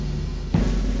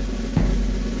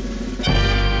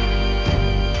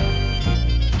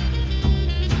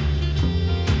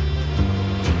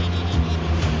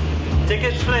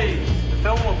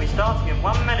film will be starting in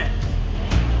 1 minute.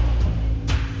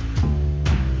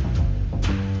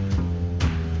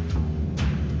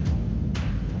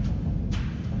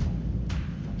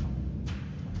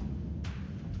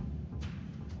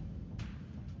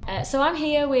 So I'm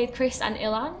here with Chris and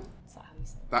Ilan.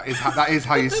 Is that how you say it? That is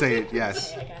how you say it,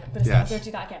 yes. Okay, I'm going to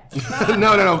do that again.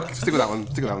 No. Stick with that one.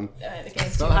 The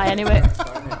game's too high anyway.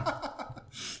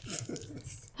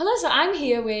 Hello, so I'm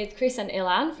here with Chris and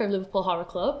Ilan from Liverpool Horror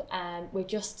Club, and we've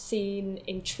just seen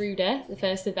Intruder, the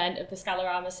first event of the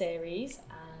Scalorama series.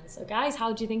 So guys,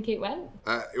 how do you think it went?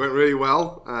 It went really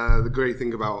well. The great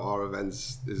thing about our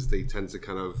events is they tend to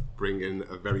kind of bring in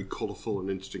a very colourful and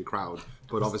interesting crowd.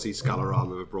 But obviously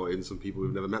Scalorama have brought in some people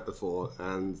we've never met before,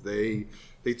 and they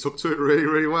took to it really,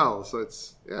 really well. So it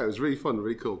was really fun,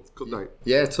 really cool. Good night.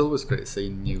 Yeah, it's always great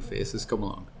seeing new faces come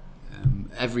along.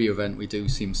 Every event we do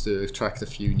seems to attract a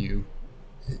few new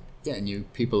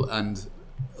people, and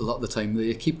a lot of the time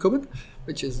they keep coming,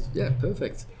 which is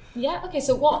perfect. Yeah, okay,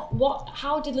 so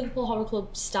how did Liverpool Horror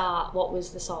Club start? What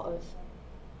was the sort of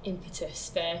impetus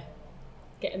for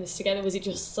getting this together? Was it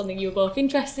just something you were both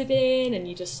interested in and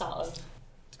you just sort of...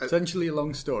 Essentially a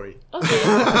long story.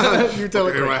 Okay. You tell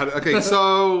it. Okay,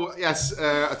 so yes,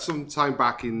 at some time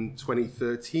back in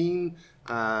 2013,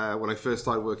 when I first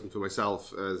started working for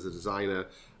myself as a designer,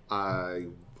 I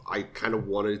kind of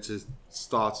wanted to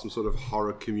start some sort of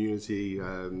horror community,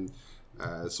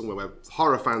 somewhere where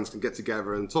horror fans can get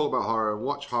together and talk about horror,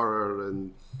 watch horror,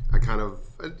 and I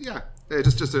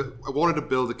wanted to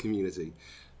build a community,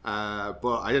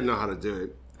 but I didn't know how to do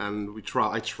it, and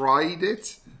I tried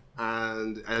it,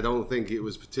 and I don't think it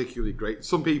was particularly great.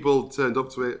 Some people turned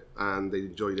up to it and they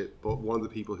enjoyed it, but one of the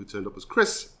people who turned up was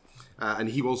Chris, and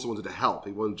he also wanted to help.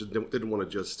 He didn't want to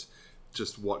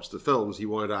just watch the films. He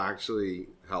wanted to actually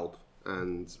help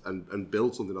and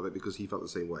build something of it, because he felt the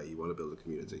same way. He wanted to build a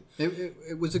community.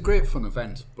 It was a great fun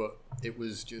event, but it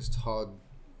was just hard.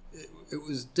 It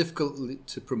was difficult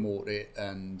to promote it,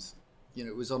 and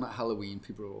it was on at Halloween.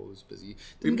 People were always busy.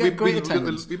 Didn't get great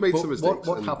attendance. We made some mistakes.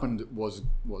 What happened was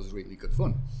really good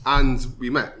fun, and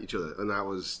we met each other, and that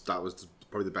was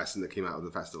probably the best thing that came out of the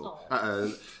festival.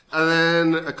 And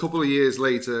then a couple of years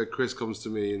later, Chris comes to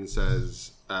me and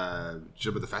says, do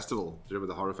you remember the festival? Do you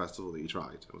remember the horror festival that you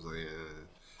tried? I was like,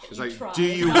 yeah. He's like,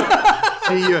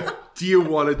 do you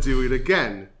want to do it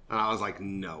again? And I was like,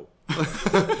 no.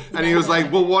 And he was like,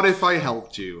 well, what if I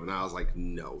helped you? And I was like,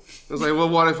 no. I was like, well,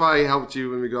 what if I helped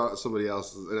you and we got somebody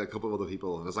else and a couple of other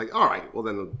people? And I was like, all right, well,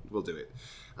 then we'll do it.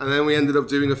 And then we ended up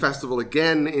doing a festival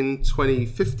again in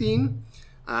 2015.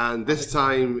 And this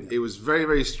time it was very,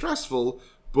 very stressful,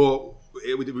 but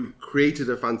we created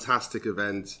a fantastic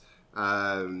event.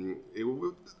 A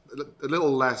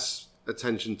little less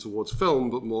attention towards film,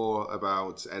 but more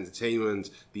about entertainment,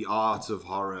 the art of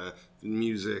horror,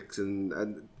 music, and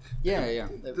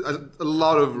a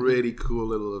lot of really cool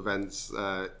little events,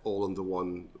 all under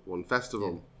one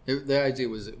festival. Yeah. The idea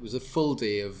was it was a full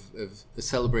day of a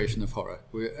celebration of horror.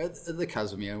 We're at the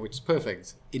Casimir, which is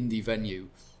perfect indie venue.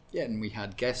 Yeah, and we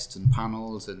had guests and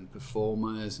panels and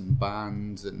performers and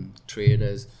bands and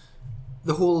traders.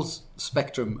 The whole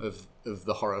spectrum of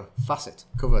the horror facet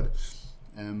covered,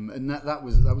 and that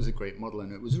was a great model,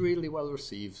 and it was really well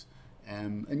received.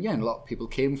 And a lot of people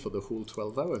came for the whole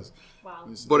 12 hours. Wow!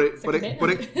 But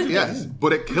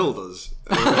it killed us,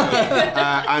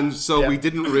 and so we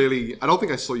didn't really. I don't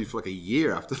think I saw you for like a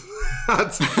year after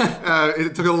that.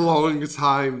 It took a long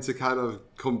time to kind of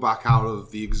come back out of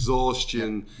the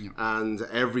exhaustion and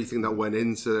everything that went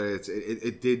into it.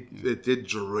 It did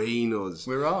drain us.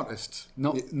 We're artists,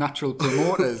 not natural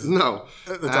promoters. No,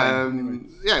 at the time.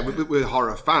 We're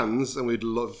horror fans, and we'd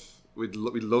love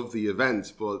the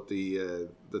event, but the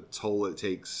toll it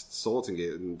takes sorting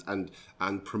it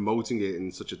and promoting it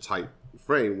in such a tight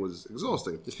frame was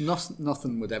exhausting. It's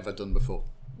nothing we'd ever done before.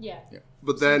 Yeah.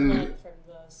 But then from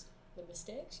the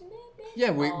mistakes you made.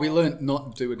 Yeah, we learned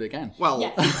not to do it again. Well,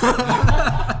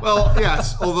 well,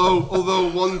 yes. Although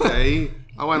one day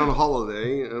I went on a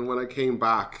holiday, and when I came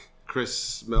back,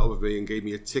 Chris met up with me and gave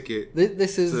me a ticket.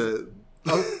 This is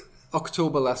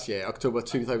October last year, October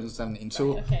 2017.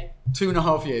 So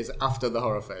 2.5 years after the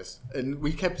Horror Fest, and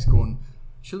we kept going.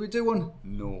 Shall we do one?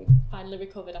 No. Finally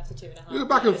recovered after 2.5 We were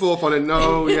back and forth on it.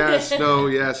 No, yes, no,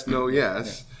 yes, no,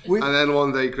 yes. Yeah. And then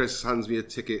one day Chris hands me a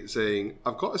ticket saying,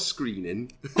 I've got a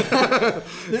screening.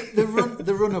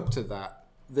 the run up to that,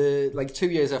 2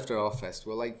 years after our fest,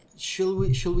 we're like, shall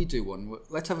we do one?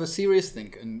 Let's have a serious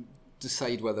think and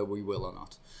decide whether we will or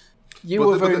not. You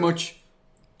were very much,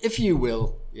 if you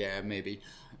will, yeah, maybe.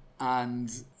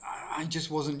 and I just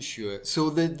wasn't sure. So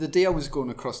the day I was going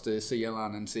across to see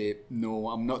Elan and say, no,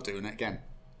 I'm not doing it again,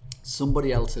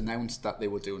 somebody else announced that they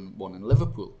were doing one in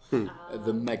Liverpool,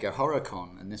 the Mega Horror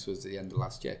Con, and this was the end of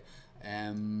last year.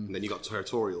 And then you got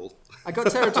territorial. I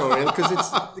got territorial because it's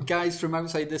the guys from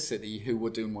outside this city who were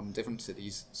doing one in different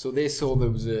cities. So they saw there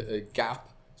was a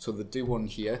gap, so they'd do one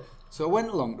here. So I went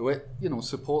along to it,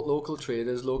 support local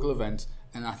traders, local events,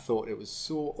 and I thought it was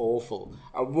so awful.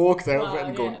 I walked out of it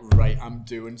and going, right, I'm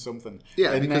doing something.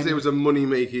 Yeah, and because then, it was a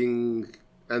money-making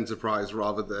enterprise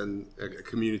rather than a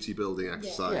community-building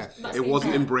exercise. Yeah. It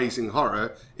wasn't embracing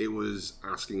horror, it was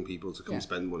asking people to come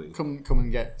spend money. Come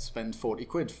and spend 40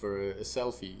 quid for a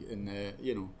selfie and,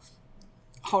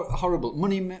 horrible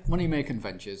money-making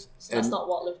ventures. So that's not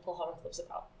what Liverpool Horror Club's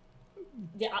about.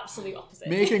 The absolute opposite.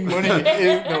 Making money.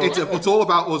 It's all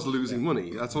about us losing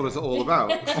money. That's what it's all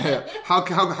about.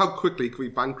 How quickly can we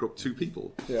bankrupt two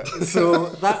people? Yeah. So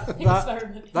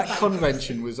that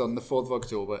convention was on the 4th of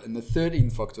October, and the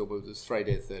 13th of October was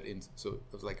Friday the 13th. So I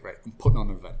was like, right, I'm putting on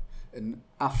an event. And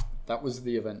after that was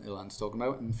the event Ilan's talking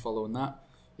about, and following that,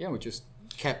 we just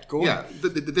kept going. Yeah,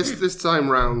 this time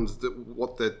round,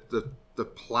 what the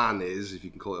plan is, if you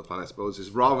can call it a plan, I suppose,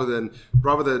 is rather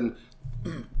than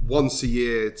once a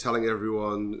year telling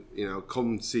everyone,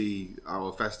 come see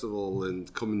our festival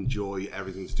and come enjoy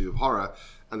everything to do with horror,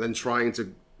 and then trying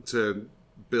to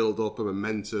build up a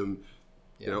momentum,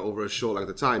 over a short length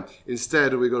of time.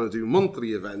 Instead, we're going to do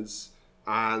monthly events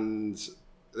and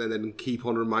then keep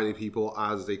on reminding people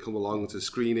as they come along to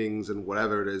screenings and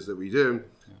whatever it is that we do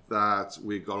that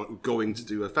we're going to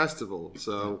do a festival.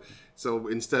 So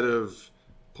instead of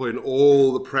putting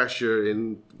all the pressure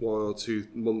in 1 or 2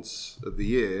 months of the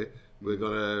year, we're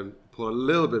going to put a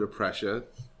little bit of pressure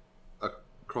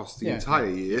across the entire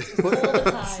year. All the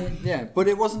time. Yeah, but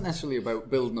it wasn't necessarily about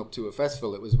building up to a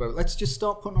festival. It was about, let's just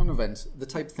start putting on events, the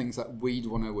type of things that we'd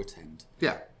want to attend.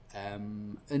 Yeah.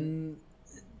 And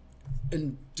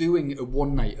doing a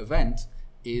one-night event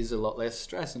is a lot less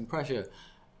stress and pressure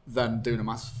than doing a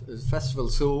mass festival.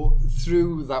 So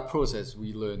through that process,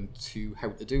 we learned how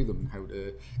to do them, how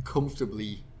to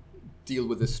comfortably deal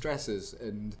with the stresses.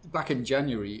 And back in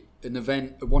January,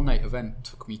 a one-night event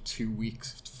took me 2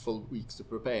 weeks, full weeks to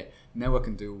prepare. Now I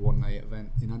can do a one-night event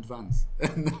in advance.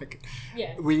 And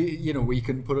we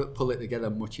can pull it together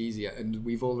much easier. And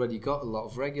we've already got a lot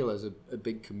of regulars, a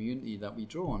big community that we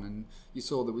draw on. And you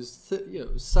saw there was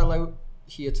sell out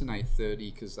here tonight,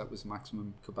 30, because that was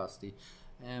maximum capacity.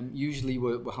 Usually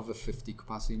we'll have a 50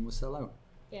 capacity and we'll sell out.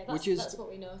 Yeah, that's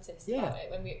what we noticed about it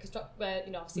when because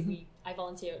obviously I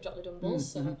volunteer at Drop the Dumbles,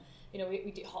 so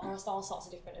we do all sorts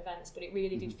of different events, but it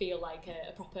really did feel like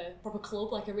a proper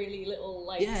club, like a really little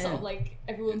sort of like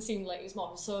everyone seemed like it was more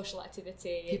of a social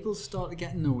activity. People started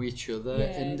getting to know each other,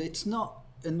 and it's not.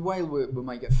 And while we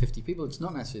might get 50 people, it's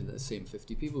not necessarily the same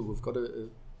 50 people. We've got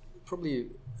probably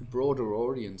a broader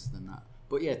audience than that.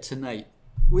 But yeah, tonight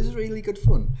was really good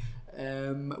fun.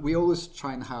 We always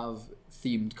try and have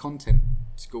themed content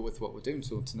to go with what we're doing.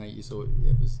 So tonight you saw it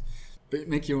was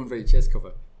make your own VHS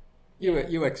cover.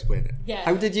 You explain it. Yeah.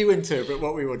 How did you interpret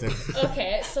what we were doing?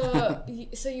 Okay, so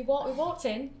we walked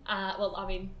in.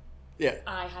 Yeah.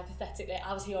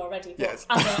 I was here already, but yes.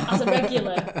 as a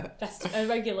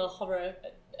regular horror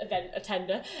event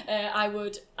attender,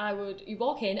 you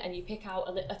walk in and you pick out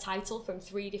a title from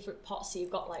 3 different pots. So you've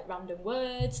got like random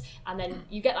words, and then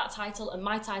you get that title. And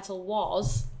my title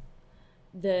was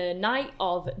The Night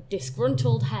of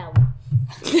Disgruntled Hell.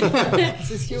 Is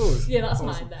this yours? Yeah, that's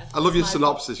mine there. I love your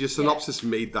synopsis. Your synopsis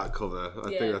made that cover. I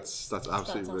think that's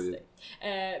absolutely brilliant.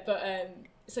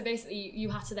 So basically, you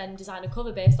had to then design a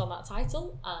cover based on that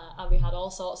title, and we had all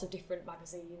sorts of different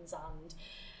magazines and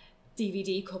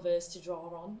DVD covers to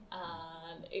draw on,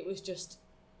 and it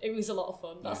was a lot of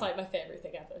fun. That's like my favourite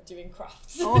thing ever, doing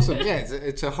crafts. Awesome, yeah,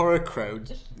 it's a horror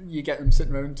crowd. You get them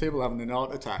sitting around the table having an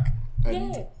heart attack,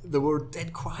 and they were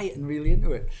dead quiet and really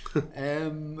into it.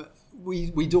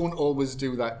 We don't always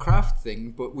do that craft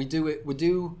thing, but we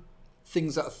do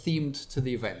things that are themed to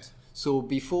the event. So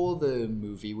before the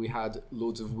movie, we had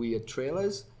loads of weird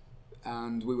trailers,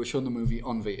 and we were showing the movie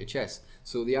on VHS.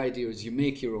 So the idea is you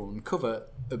make your own cover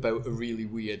about a really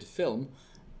weird film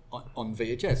on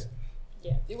VHS.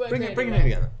 Yeah, it worked bring really it well.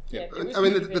 together. Yeah.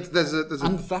 There's a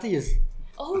and Thaddeus.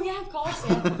 Oh yeah, of course.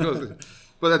 Yeah.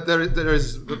 But there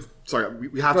is. Sorry,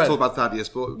 we have to talk about Thaddeus.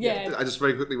 But I just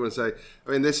very quickly want to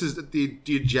say, this is the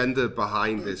agenda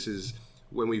behind this is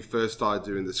when we first started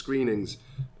doing the screenings.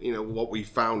 What we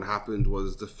found happened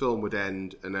was the film would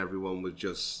end and everyone would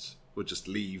just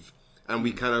leave, And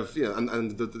we kind of,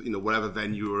 whatever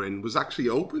venue we were in was actually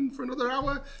open for another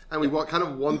hour. And we kind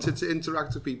of wanted to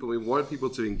interact with people. We wanted people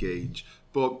to engage.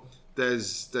 But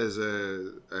there's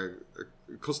a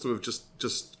custom of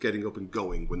just getting up and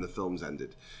going when the film's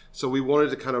ended. So we wanted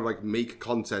to kind of like make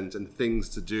content and things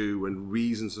to do and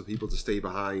reasons for people to stay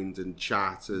behind and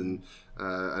chat and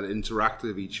interact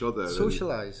with each other.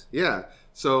 Socialise. Yeah.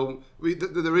 So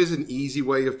there is an easy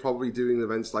way of probably doing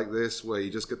events like this where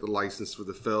you just get the license for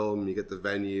the film, you get the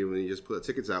venue, and you just put the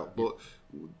tickets out. But,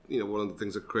 one of the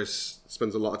things that Chris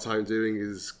spends a lot of time doing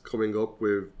is coming up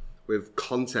with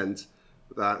content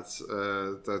that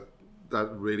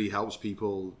really helps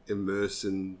people immerse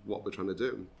in what we're trying to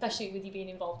do. Especially with you being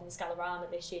involved in the Scalarama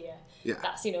this year. Yeah.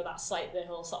 That's like the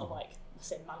whole sort of like,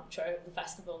 mantra of the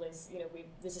festival is,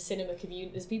 there's a cinema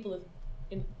community, there's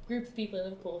a group of people in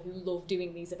Liverpool who love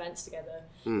doing these events together,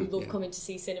 who love coming to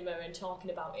see cinema and talking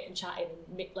about it and chatting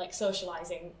and like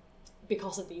socialising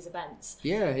because of these events.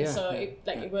 So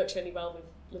it works really well with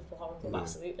Liverpool Horror Club,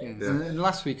 absolutely. Yeah. And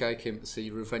last week I came to see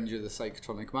Revenge of the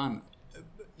Psychotronic Man,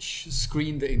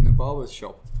 screened it in the barber's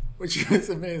shop, which was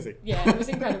amazing. Yeah, it was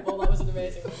incredible. That was an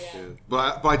amazing one. Yeah.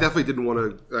 But I definitely didn't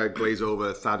want to glaze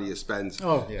over Thadeus Bent,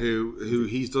 who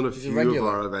he's done a few of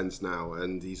our events now,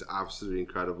 and he's absolutely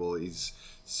incredible. He's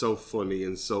so funny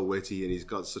and so witty, and he's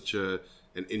got such an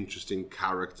interesting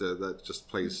character that just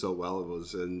plays so well with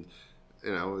us. And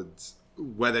it's,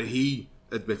 whether he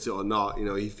admits it or not,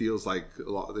 he feels like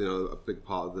a big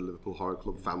part of the Liverpool Horror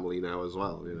Club family now as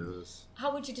well.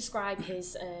 How would you describe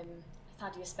his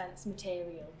Thadeus Bent's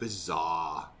material?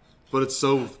 Bizarre, but it's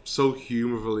so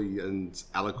humorfully and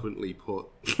eloquently put.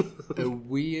 a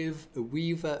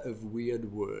weaver of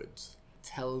weird words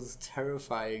tells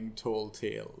terrifying tall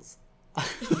tales.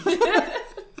 It's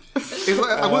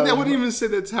like, I wouldn't even say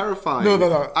they're terrifying.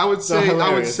 No. I would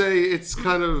say it's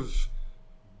kind of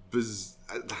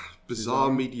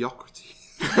bizarre mediocrity.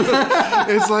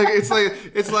 it's like I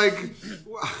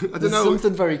don't There's know,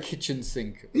 something very kitchen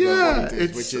sink. Yeah, about what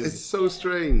it is, it's so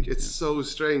strange. It's so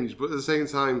strange, but at the same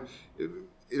time,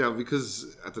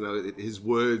 because I don't know, his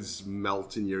words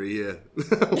melt in your ear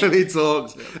when he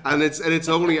talks, and it's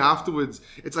only afterwards.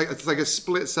 It's like a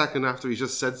split second after he's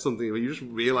just said something where you just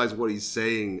realize what he's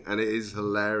saying, and it is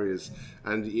hilarious.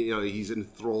 And he's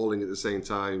enthralling at the same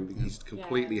time. He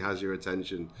completely has your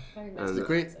attention. It's a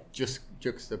great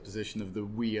juxtaposition of the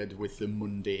weird with the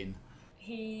mundane.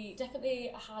 He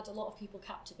definitely had a lot of people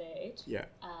captivated. Yeah.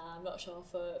 I'm not sure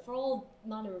for all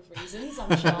manner of reasons,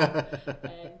 I'm sure.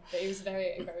 But it was a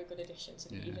very good addition to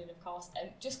the evening, of course.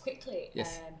 Just quickly,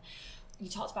 you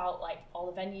talked about like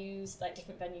all the venues, like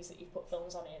different venues that you've put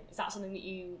films on in. Is that something that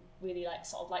you really like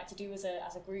to do as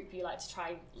a group? You like to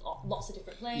try lots of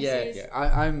different places? Yeah.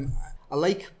 I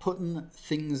like putting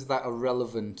things that are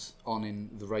relevant on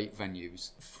in the right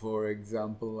venues. For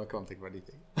example, I can't think of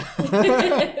anything.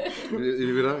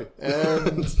 Even I.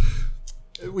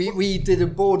 We did a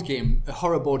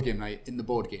horror board game night in the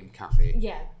board game cafe.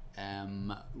 Yeah.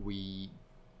 We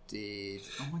did.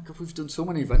 Oh my god, we've done so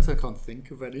many events. I can't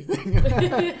think of anything.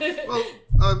 Well,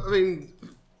 I mean,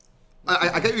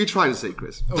 I get what you're trying to say,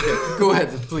 Chris. Okay, go ahead,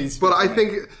 please. But I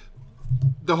think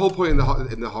the whole point in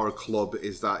the horror club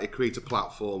is that it creates a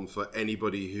platform for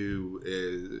anybody who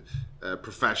is,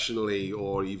 professionally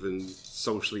or even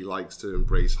socially likes to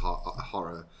embrace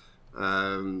horror,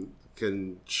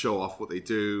 can show off what they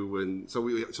do, and so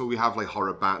we have like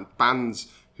horror bands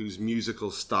whose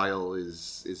musical style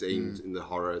is aimed in the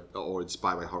horror or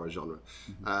inspired by horror genre.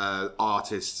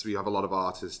 Artists, we have a lot of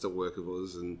artists that work with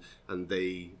us, and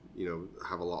they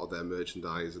have a lot of their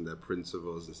merchandise and their prints of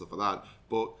us and stuff like that.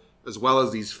 But as well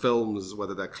as these films,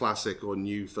 whether they're classic or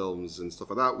new films and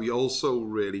stuff like that, we also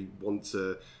really want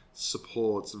to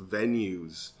support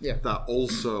venues that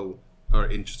also are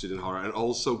interested in horror and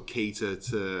also cater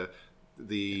to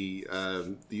the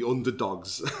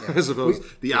underdogs, I suppose,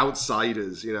 the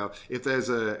outsiders. If there's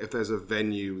a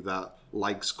venue that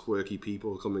likes quirky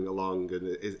people coming along, and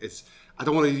it's I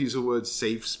don't want to use the word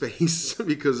safe space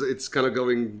because it's kind of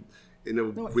going in a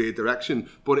weird direction,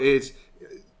 but it's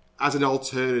as an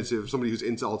alternative, somebody who's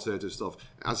into alternative stuff,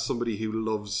 as somebody who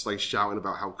loves like shouting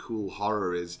about how cool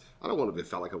horror is, I don't want to be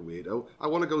felt like a weirdo. I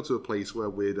want to go to a place where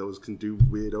weirdos can do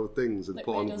weirdo things and like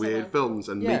put on weird films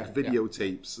and make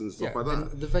videotapes and stuff like that.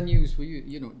 And the venues where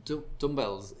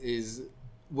Dumbbells is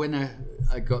when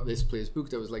I got this place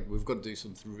booked, I was like, we've got to do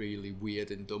something really weird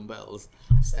in Dumbbells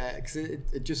because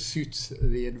it just suits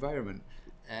the environment.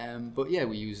 But yeah,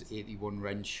 we use 81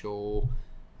 Renshaw,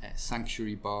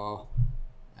 Sanctuary Bar,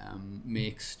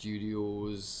 Make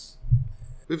Studios.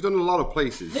 We've done a lot of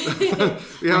places. we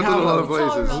have done a lot of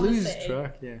places. Around the Lose city.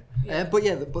 track, yeah.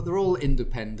 But they're all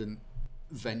independent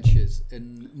ventures,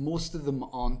 and most of them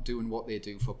aren't doing what they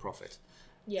do for profit.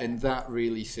 Yeah. And that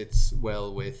really sits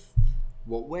well with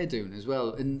what we're doing as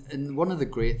well. And one of the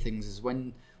great things is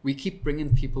when we keep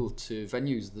bringing people to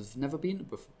venues they've never been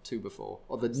to before,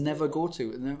 or they'd never go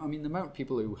to. And I mean, the amount of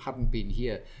people who hadn't been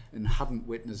here and hadn't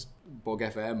witnessed Bog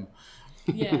FM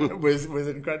was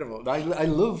incredible. And I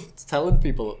love telling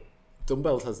people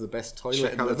Dumbbells has the best toilet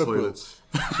Check in out the Liverpool. toilets.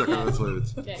 Check out the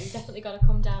toilets. Yeah, you've devefinitely got to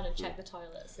come down and check the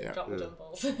toilets and drop the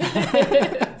dumbbells.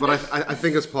 But I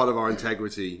think as part of our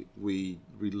integrity, we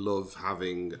love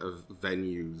having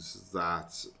venues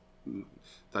that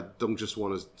don't just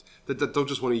want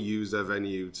to use their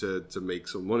venue to make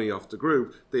some money off the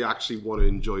group. They actually want to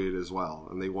enjoy it as well,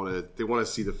 and they want to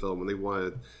see the film, and they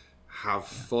want to have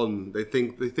fun. They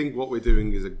think what we're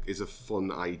doing is a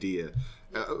fun idea.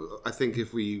 I think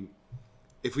if we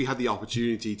had the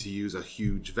opportunity to use a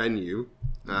huge venue,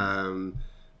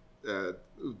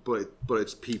 but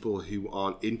it's people who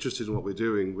aren't interested in what we're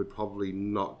doing would probably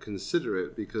not consider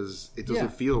it because it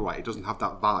doesn't feel right. It doesn't have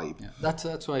that vibe. Yeah.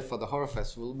 That's why for the horror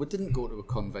festival we didn't go to a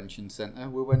convention centre.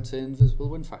 We went to Invisible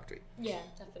Wind Factory. Yeah,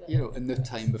 definitely. You know, and the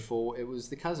time before it was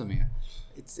the Casimir.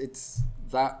 It's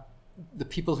that the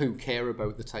people who care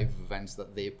about the type of events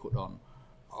that they put on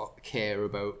care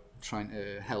about trying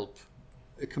to help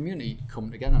a community come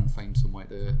together and find some way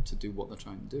to do what they're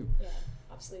trying to do. Yeah,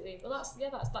 absolutely. Well, that's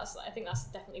I think that's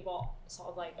definitely what sort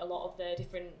of like a lot of the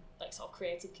different like sort of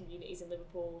creative communities in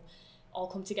Liverpool all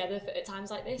come together at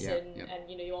times like this, and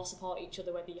you know, you all support each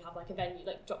other, whether you have like a venue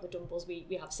like Drop the Dumbbells.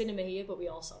 We have cinema here, but we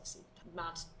also obviously have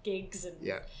mad gigs and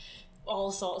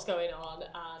all sorts going on,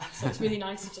 and so it's really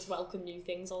nice to just welcome new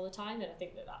things all the time, and I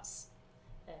think that's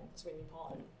it's a really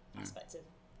important aspect of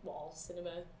what all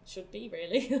cinema should be,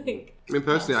 really. I mean,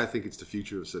 personally, I think it's the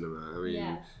future of cinema. I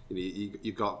mean, you know,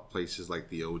 you've got places like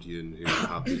the Odeon who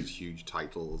have these huge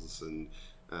titles, and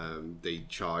they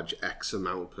charge X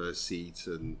amount per seat,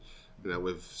 and you know,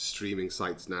 with streaming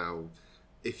sites now,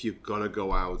 if you're gonna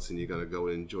go out and you're gonna go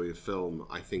and enjoy a film,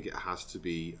 I think it has to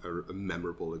be a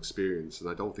memorable experience, and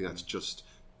I don't think that's just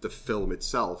the film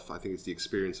itself. I think it's the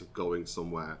experience of going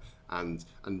somewhere and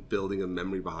building a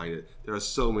memory behind it. There are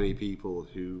so many people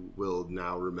who will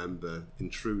now remember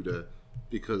Intruder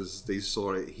because they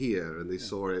saw it here and they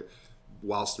saw it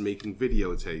whilst making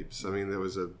videotapes. I mean, there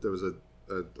was a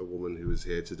woman who was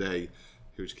here today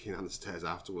who came down the stairs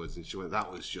afterwards and she went,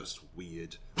 "That was just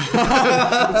weird." To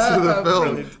the film.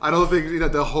 Brilliant. I don't think, you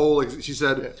know, she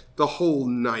said the whole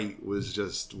night was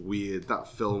just weird. That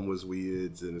film was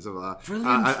weird and stuff like that.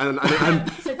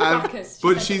 Brilliant.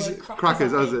 But she's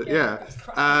crackers, that was it, yeah.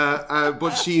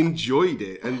 But she enjoyed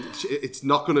it, and it's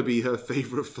not going to be her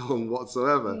favourite film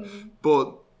whatsoever.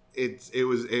 But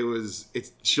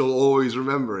she'll always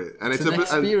remember it, and it's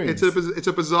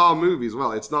a bizarre movie as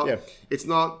well. It's not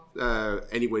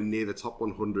anywhere near the top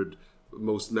 100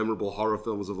 most memorable horror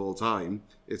films of all time.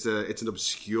 It's an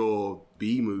obscure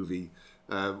B movie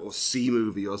or C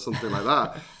movie or something like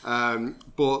that.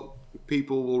 But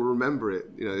people will remember it.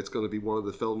 You know, it's going to be one of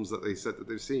the films that they said that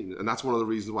they've seen, and that's one of the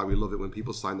reasons why we love it when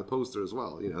people sign the poster as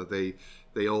well. You know, they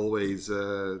always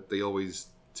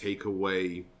take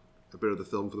away a bit of the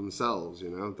film for themselves. You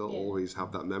know, they'll always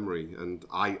have that memory, and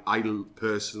I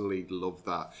personally love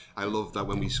that. I love that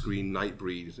when we screen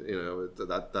Nightbreed, you know,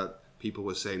 that people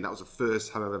were saying that was the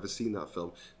first time I've ever seen that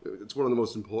film. It's one of the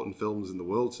most important films in the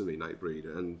world to me, Nightbreed,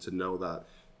 and to know that,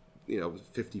 you know,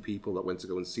 50 people that went to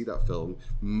go and see that film,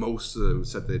 most of them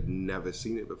said they'd never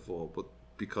seen it before, but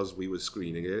because we were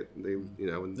screening it, they, you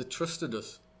know, and they trusted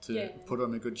us to put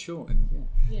on a good show. And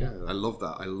I love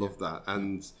that.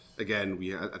 And again,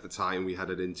 at the time we had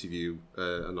an interview,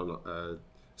 a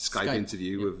Skype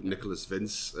interview with Nicholas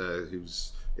Vince,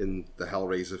 who's in the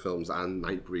Hellraiser films and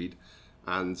Nightbreed,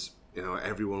 and you know,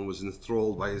 everyone was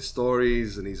enthralled by his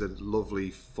stories, and he's a lovely,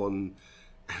 fun,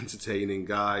 entertaining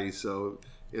guy. So,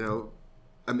 you know,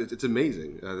 I mean, it's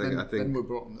amazing. I think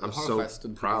I'm so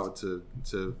proud to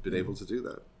have been able to do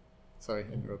that. Sorry,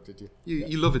 I interrupted you.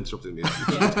 You love interrupting me.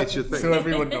 It's your thing. So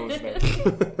everyone knows now.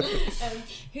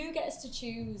 Who gets to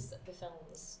choose the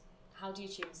films? How do you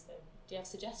choose them? Do you have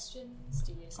suggestions?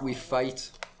 We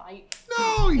fight.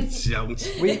 No, you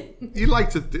don't. You like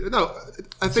to do... No,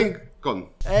 I think... Go on.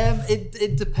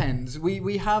 It depends.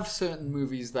 We have certain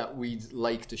movies that we'd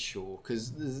like to show,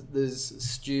 because there's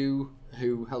Stu,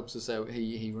 who helps us out.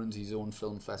 He runs his own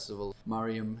film festival.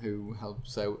 Mariam, who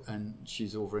helps out, and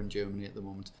she's over in Germany at the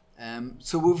moment.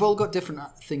 So we've all got different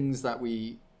things that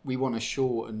we want to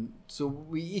show, and so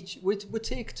we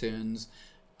take turns,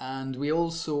 and we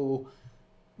also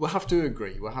we'll have to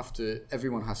agree.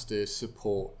 Everyone has to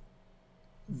support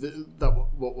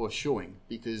what we're showing,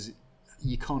 because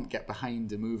you can't get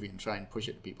behind a movie and try and push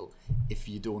it to people if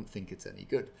you don't think it's any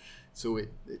good. So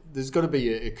there's got to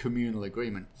be a communal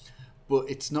agreement. But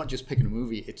it's not just picking a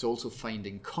movie, it's also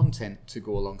finding content to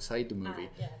go alongside the movie.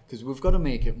 Because we've got to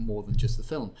make it more than just the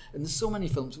film. And there's so many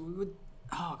films,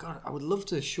 I would love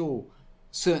to show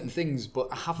certain things, but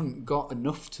I haven't got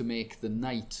enough to make the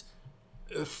night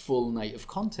a full night of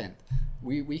content.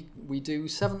 We do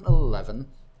 7 till 11,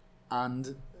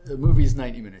 and the movie's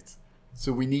 90 minutes.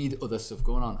 So we need other stuff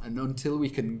going on. And until we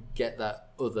can get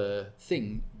that other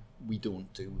thing, we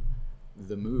don't do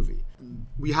the movie.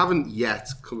 We haven't yet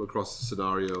come across a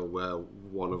scenario where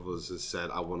one of us has said,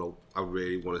 I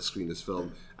really want to screen this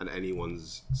film, and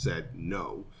anyone's said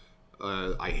no.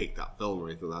 I hate that film or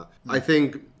anything like that. I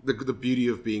think the beauty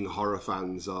of being horror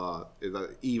fans is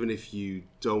that even if you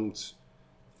don't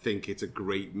think it's a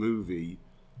great movie,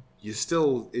 you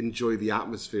still enjoy the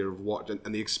atmosphere of watching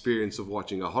and the experience of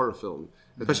watching a horror film,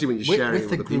 especially when you're sharing it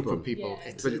with a the group people. of people. Yeah.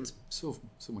 It's so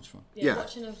much fun. Yeah,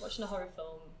 watching a horror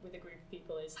film with a group of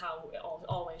people is how it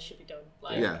always should be done.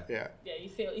 Like, Yeah, you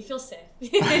feel safe.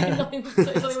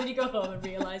 It's only when you go home and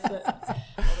realise that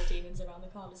all the demons are around the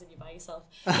corners and you're by yourself.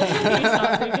 You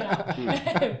start freaking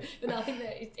out. But no, I think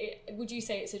that would you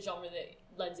say it's a genre that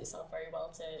lends itself very well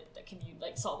to the community,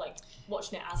 like sort of like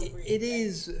watching it as a group? It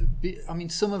is. I mean,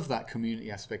 some of that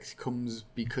community aspect comes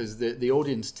because the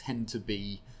audience tend to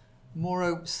be more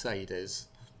outsiders.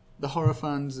 The horror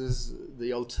fans is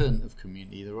the alternative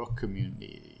community, the rock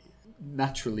community,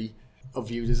 naturally are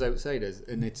viewed as outsiders,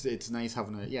 and it's nice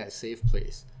having a safe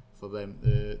place for them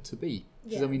to be.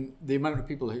 Because I mean, the amount of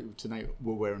people who tonight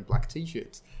were wearing black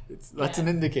t-shirts, that's an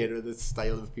indicator of the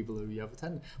style of people who you have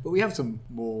attended. But we have some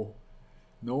more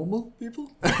normal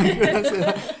people. We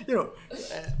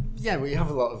have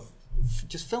a lot of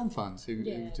just film fans who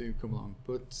do come along.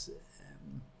 But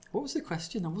what was the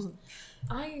question?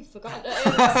 I forgot. Do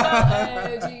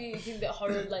you think that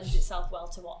horror lends itself well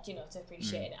to to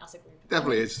appreciating it as a group?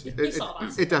 Definitely is. It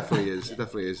definitely is. It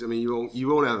definitely is. I mean, you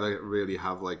won't ever really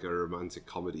have like a romantic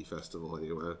comedy festival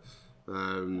anywhere.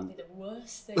 That'd be the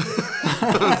worst thing.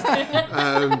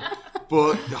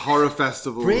 But horror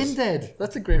festivals. Brain Dead.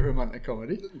 That's a great romantic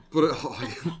comedy. But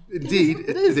indeed,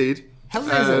 it is. Indeed.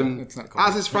 It's not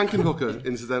as is Frankenhooker,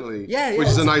 incidentally. Yeah, which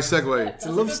is a nice segue. It's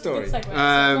a love story. Good segue.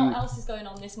 So what else is going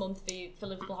on this month for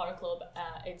Liverpool Horror Club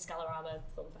in Scalarama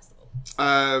Film Festival?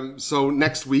 So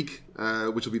next week,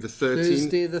 which will be the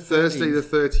 13th, Thursday the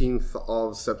 13th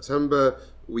of September,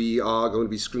 we are going to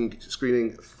be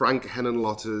screening Frank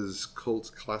Henenlotter's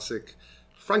cult classic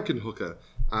Frankenhooker,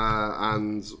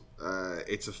 and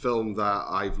it's a film that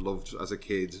I've loved as a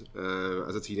kid.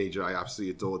 As a teenager, I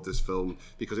absolutely adored this film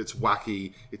because it's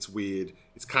wacky, it's weird,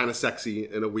 it's kind of sexy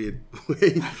in a weird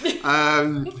way.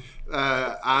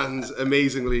 And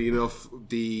amazingly enough,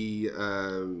 the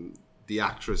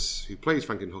actress who plays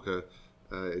Frankenhooker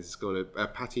is going to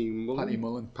Patty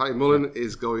Mullen. Patty Mullen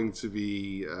is going to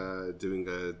be doing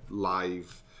a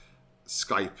live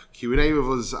Skype Q&A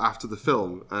with us after the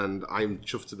film, and I'm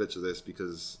chuffed to bits with this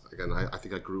because, again, I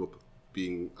think I grew up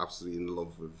being absolutely in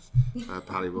love with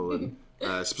Patty Mullen,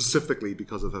 specifically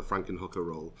because of her Frankenhooker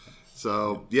role.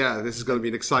 So, yeah, this is going to be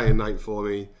an exciting night for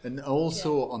me. And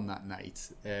also on that night,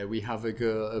 we have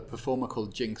a performer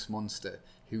called Jinx Monster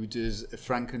who does a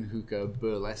Frankenhooker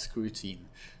burlesque routine.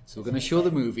 So we're going to show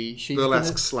the movie.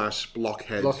 Burlesque /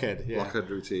 blockhead. Blockhead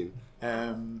routine.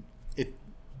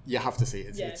 You have to see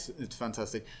it. It's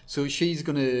fantastic. So she's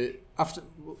going to,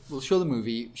 we'll show the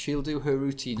movie, she'll do her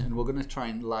routine, and we're going to try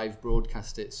and live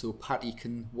broadcast it so Patty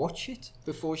can watch it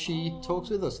before she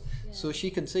talks with us. Yeah. So she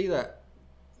can see that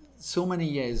so many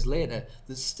years later,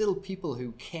 there's still people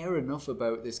who care enough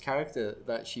about this character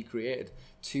that she created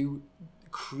to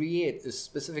create a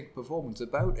specific performance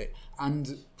about it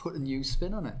and put a new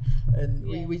spin on it. And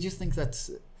we just think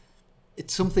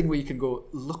it's something where you can go,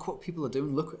 look what people are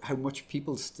doing, look how much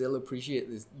people still appreciate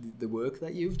the work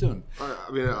that you've done.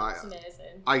 It's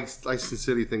amazing. I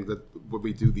sincerely think that when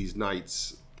we do these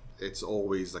nights, it's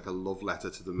always like a love letter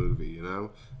to the movie, an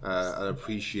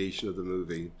appreciation of the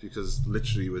movie, because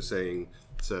literally we're saying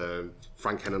to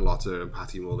Frank Henenlotter and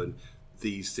Patty Mullen,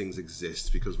 these things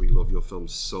exist because we love your film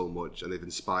so much and they've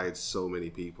inspired so many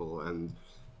people, and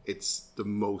it's the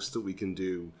most that we can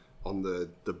do on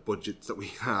the budget that we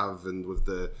have and with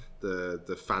the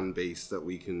fan base that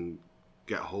we can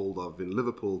get hold of in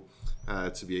Liverpool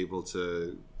to be able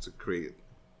to create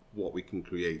what we can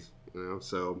create.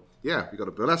 So yeah, we got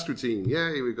a burlesque routine.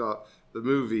 Yay, we got the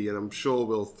movie, and I'm sure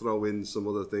we'll throw in some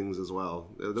other things as well.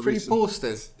 Free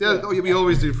posters. Yeah, we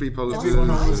always do free posters. Everyone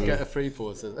always get a free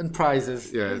posters and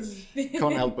prizes. Yeah,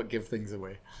 can't help but give things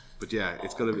away. But yeah,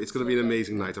 it's gonna be an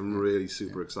amazing night. I'm really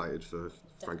super excited for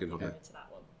Frankenhooker.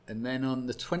 And then on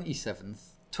the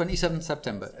 27th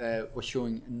September, we're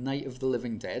showing Night of the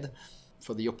Living Dead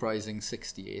for the Uprising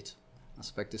 68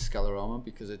 aspect of Scalarama,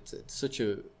 because it's such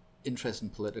a interesting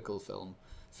political film,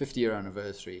 50-year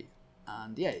anniversary,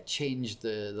 and yeah, it changed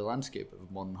the landscape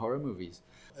of modern horror movies.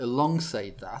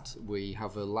 Alongside that, we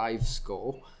have a live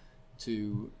score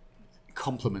to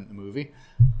complement the movie,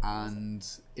 and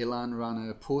Ilan ran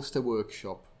a poster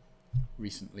workshop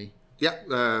recently. That's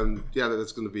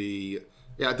going to be.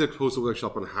 Yeah, I did a poster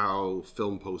workshop on how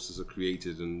film posters are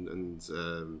created and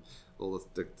all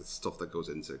the stuff that goes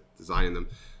into designing them,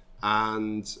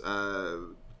 and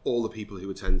all the people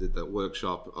who attended that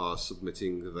workshop are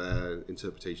submitting their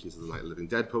interpretations of the Night of the Living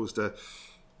Dead poster,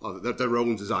 or their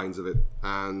own designs of it,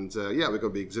 and we're going to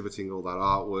be exhibiting all that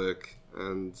artwork.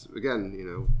 And again,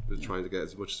 we're trying to get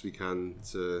as much as we can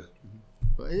to.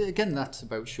 But again, that's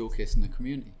about showcasing the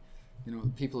community.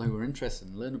 People who are interested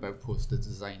and learn about poster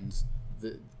designs.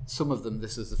 Some of them,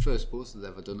 this is the first poster they've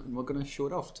ever done, and we're going to show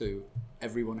it off to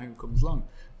everyone who comes along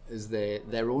as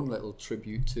their own little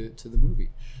tribute to the movie.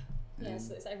 Yeah,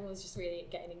 so everyone's just really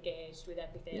getting engaged with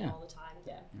everything all the time.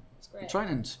 Yeah, it's great. We're trying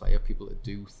to inspire people to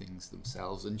do things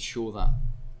themselves and show that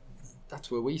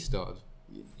that's where we started.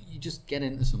 You just get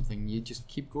into something, you just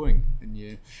keep going, and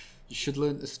you should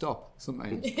learn to stop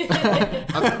sometimes.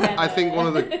 I think one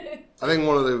of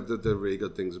the really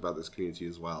good things about this community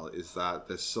as well is that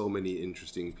there's so many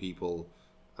interesting people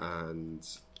and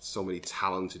so many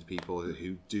talented people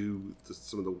who do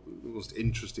some of the most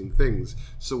interesting things.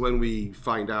 So when we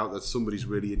find out that somebody's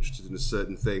really interested in a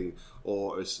certain thing,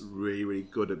 or is really, really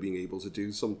good at being able to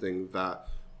do something that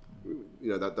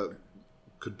that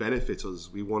could benefit us,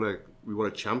 we want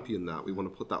to champion that. We want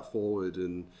to put that forward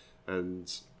and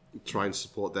try and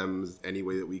support them any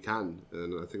way that we can.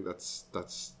 And I think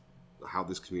that's how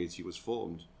this community was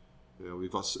formed.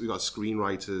 We've got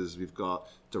screenwriters, we've got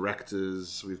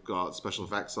directors, we've got special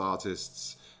effects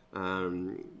artists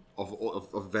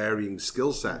of varying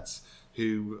skill sets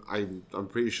who I'm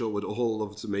pretty sure would all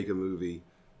love to make a movie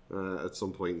at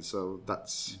some point. So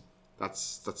that's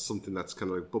something that's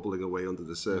kind of like bubbling away under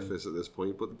the surface at this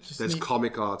point. But there's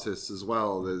comic artists as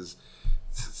well. There's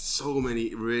so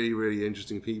many really, really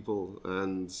interesting people,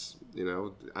 and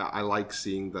I like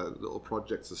seeing that little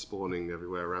projects are spawning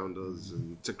everywhere around us,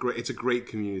 and it's a great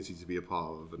community to be a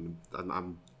part of, and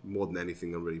I'm more than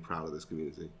anything, I'm really proud of this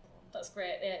community. That's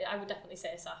great. Yeah, I would definitely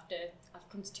say so. After I've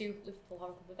come to 2 Liverpool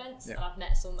Horror Club events, and I've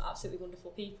met some absolutely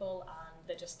wonderful people, and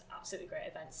they're just absolutely great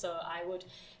events. So I would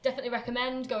definitely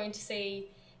recommend going to see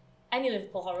any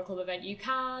Liverpool Horror Club event you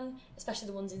can, especially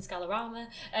the ones in Scalarama.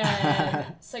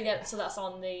 So that's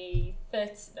on the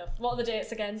 3rd. No, what are the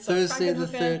dates again? So Thursday the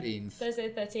 13th. Thursday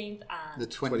the 13th and the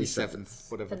 27th,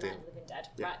 whatever the day. Night of the Living Dead.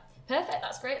 Yeah. Right, perfect.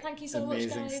 That's great. Thank you so much,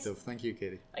 guys. Amazing stuff. Thank you,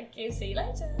 Katie. Thank you. See you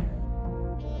later.